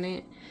cleaner on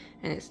it,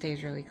 and it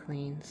stays really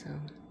clean. So,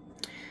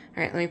 all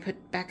right, let me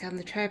put back on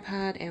the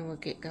tripod, and we'll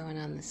get going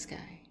on the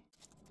sky.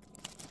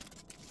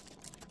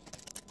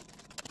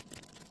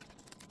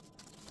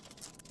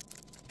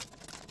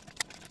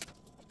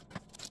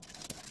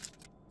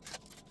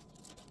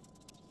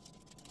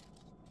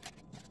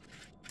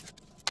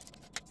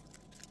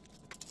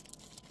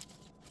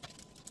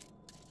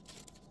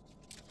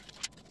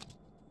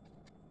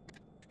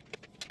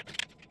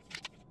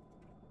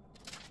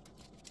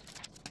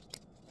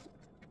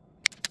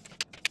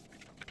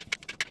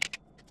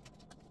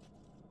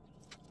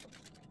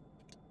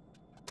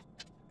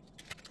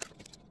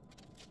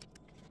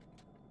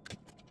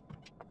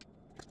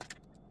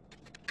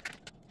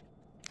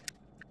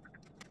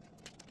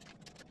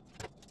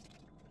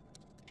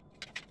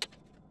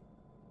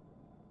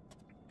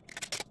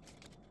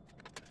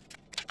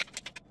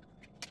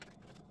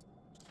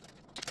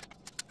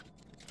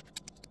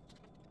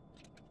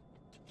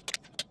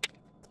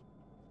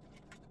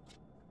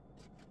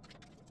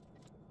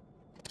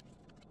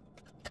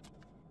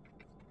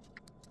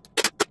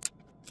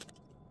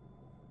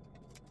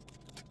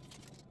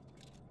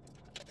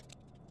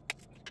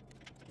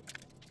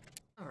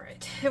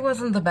 It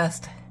wasn't the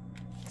best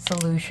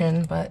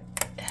solution, but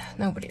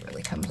nobody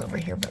really comes over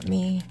here but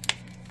me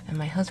and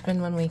my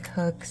husband when we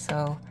cook,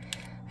 so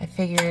I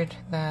figured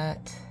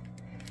that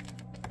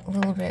a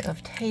little bit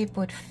of tape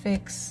would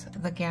fix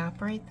the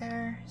gap right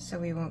there so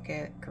we won't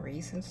get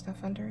grease and stuff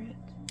under it.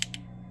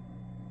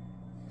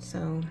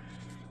 So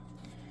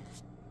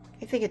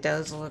I think it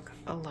does look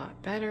a lot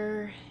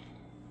better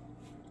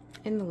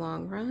in the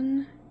long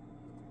run.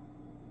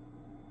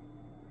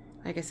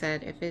 Like I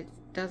said, if it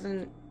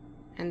doesn't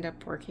end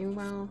up working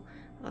well,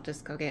 I'll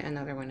just go get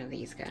another one of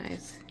these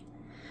guys.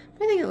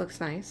 But I think it looks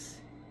nice.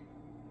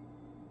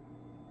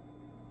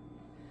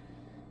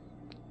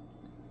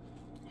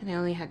 And I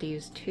only had to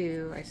use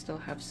 2. I still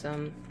have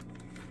a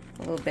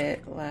little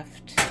bit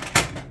left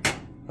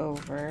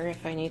over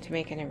if I need to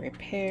make any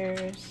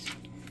repairs.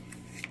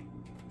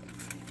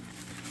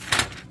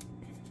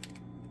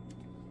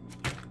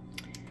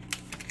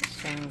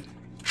 So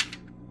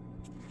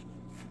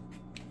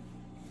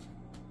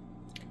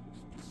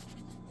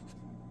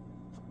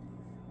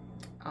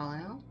all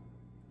in all,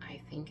 I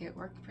think it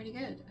worked pretty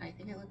good. I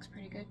think it looks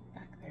pretty good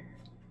back there.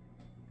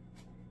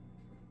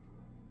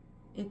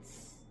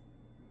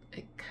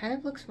 It kind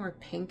of looks more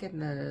pink in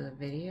the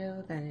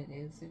video than it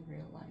is in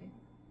real life.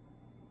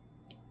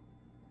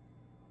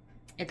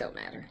 It don't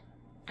matter.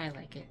 I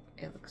like it.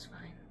 It looks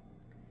fine.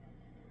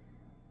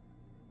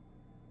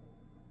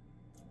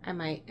 I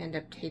might end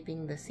up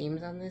taping the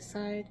seams on this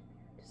side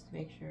just to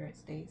make sure it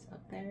stays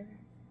up there,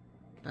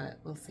 but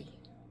we'll see.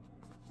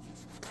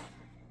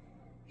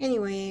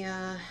 Anyway,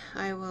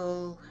 I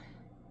will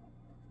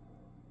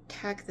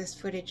tack this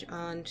footage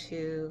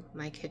onto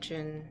my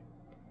kitchen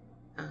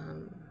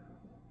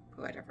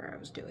whatever I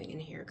was doing in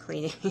here,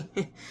 cleaning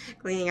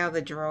cleaning out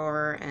the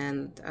drawer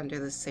and under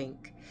the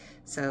sink.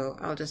 So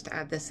I'll just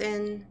add this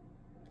in,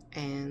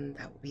 and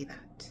that will be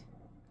that.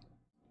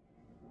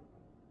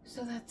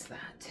 So that's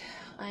that.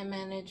 I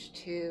managed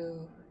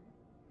to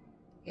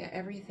get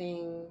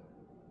everything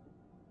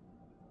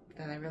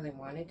that I really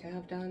wanted to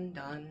have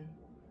done.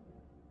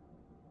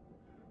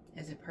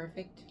 Is it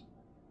perfect?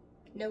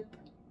 Nope.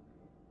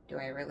 Do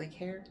I really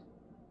care?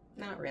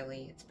 Not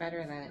really. It's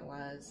better than it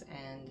was,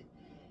 and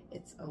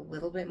it's a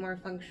little bit more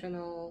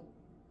functional.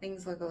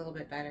 Things look a little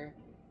bit better.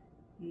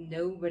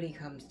 Nobody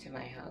comes to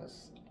my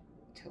house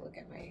to look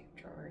at my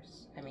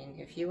drawers. I mean,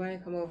 if you want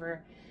to come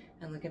over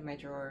and look at my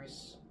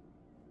drawers,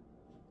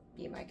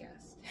 be my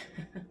guest.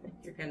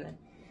 You're gonna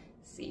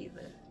see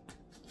the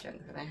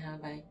junk that I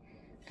have.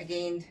 I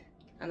gained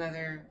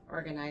another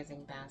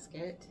organizing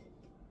basket.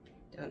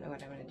 Don't know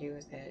what I'm gonna do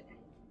with it.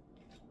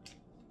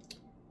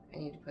 I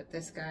need to put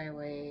this guy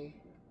away.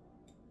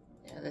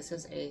 Yeah, this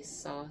is a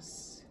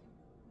sauce,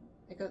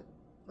 like a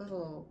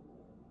little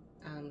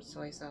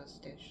soy sauce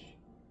dish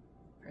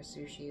for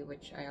sushi,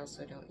 which I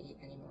also don't eat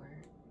anymore.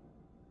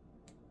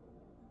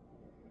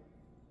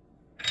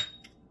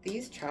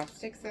 These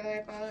chopsticks that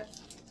I bought,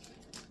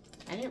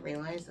 I didn't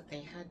realize that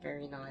they had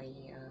very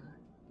naughty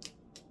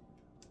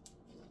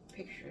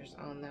pictures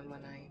on them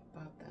when I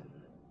bought them.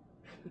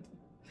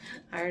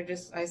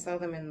 I saw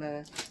them in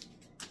the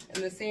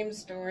same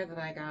store that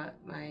I got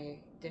my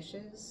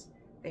dishes.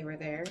 They were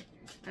there.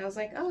 I was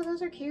like, oh,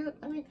 those are cute.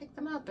 Let me pick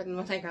them up. And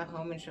when I got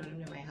home and showed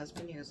them to my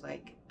husband, he was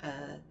like,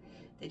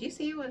 did you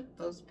see what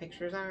those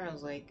pictures are? I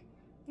was like,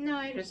 no,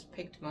 I just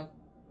picked them up.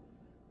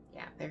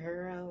 Yeah,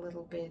 they're a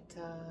little bit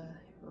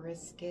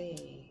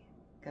risque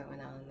going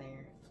on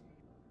there.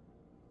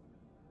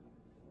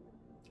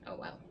 Oh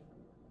well.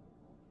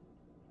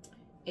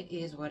 It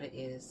is what it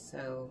is.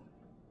 So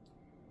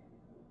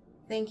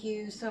thank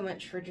you so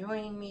much for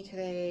joining me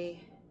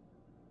today,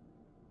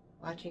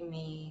 watching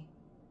me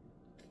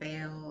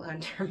fail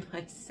under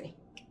my sink.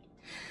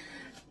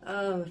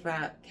 Oh,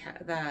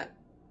 that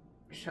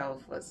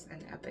shelf was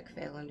an epic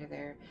fail under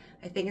there.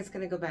 I think it's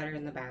gonna go better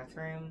in the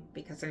bathroom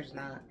because there's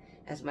not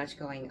as much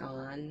going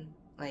on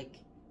like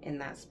in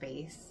that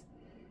space.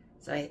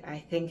 So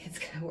I think it's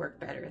gonna work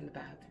better in the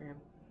bathroom.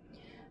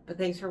 But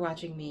thanks for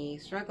watching me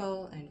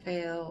struggle and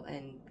fail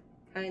and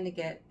kind of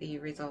get the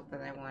result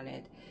that I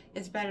wanted.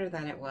 It's better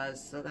than it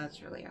was, so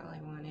that's really all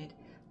I wanted.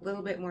 A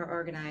little bit more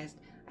organized.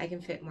 I can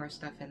fit more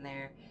stuff in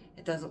there.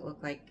 It doesn't look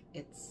like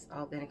it's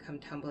all gonna come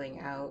tumbling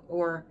out,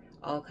 or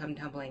all come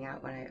tumbling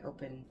out when I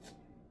open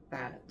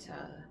that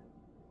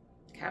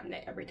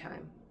cabinet every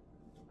time.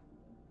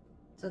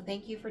 So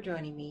thank you for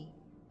joining me.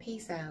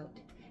 Peace out.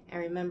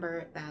 And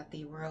remember that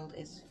the world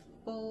is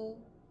full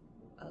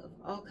of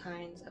all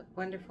kinds of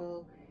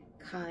wonderful,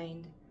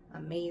 kind,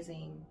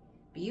 amazing,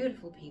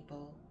 beautiful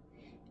people.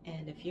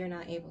 And if you're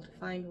not able to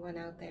find one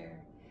out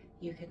there,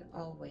 you can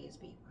always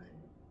be one.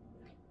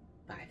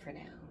 Bye for now.